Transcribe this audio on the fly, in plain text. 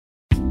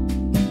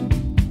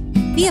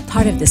Be a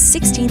part of the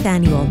 16th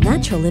Annual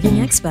Natural Living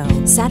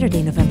Expo,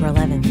 Saturday, November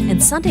 11th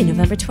and Sunday,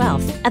 November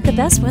 12th at the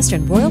Best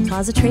Western Royal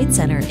Plaza Trade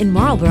Center in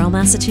Marlborough,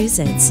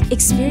 Massachusetts.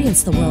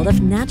 Experience the world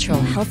of natural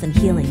health and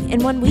healing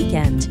in one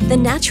weekend. The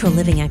Natural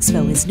Living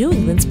Expo is New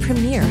England's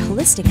premier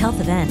holistic health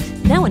event.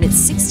 Now in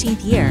its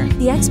 16th year,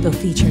 the Expo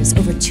features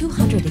over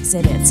 200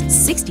 exhibits,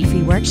 60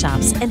 free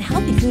workshops, and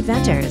healthy food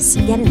vendors.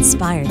 Get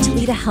inspired to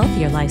lead a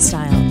healthier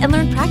lifestyle and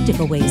learn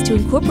practical ways to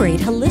incorporate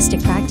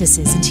holistic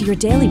practices into your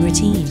daily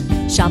routine.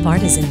 Shop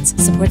artisans,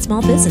 support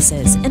small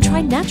businesses, and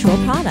try natural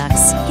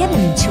products. Get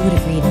an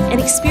intuitive reading and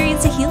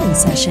experience a healing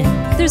session.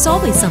 There's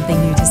always something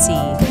new to see.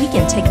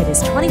 Weekend ticket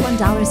is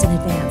 $21 in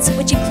advance,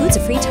 which includes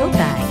a free tote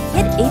bag.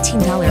 Get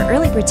 $18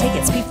 early bird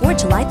tickets before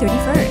July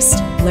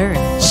 31st.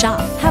 Learn,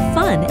 shop, have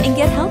fun, and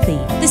get healthy.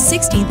 The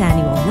 16th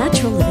Annual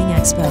Natural Living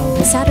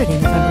Expo, Saturday,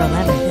 November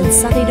 11th and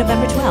Sunday,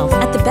 November 12th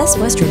at the Best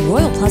Western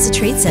Royal Plaza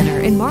Trade Center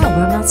in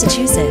Marlborough,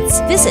 Massachusetts.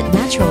 Visit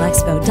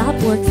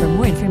naturalexpo.org for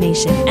more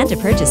information and to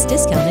purchase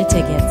discounted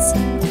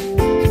tickets.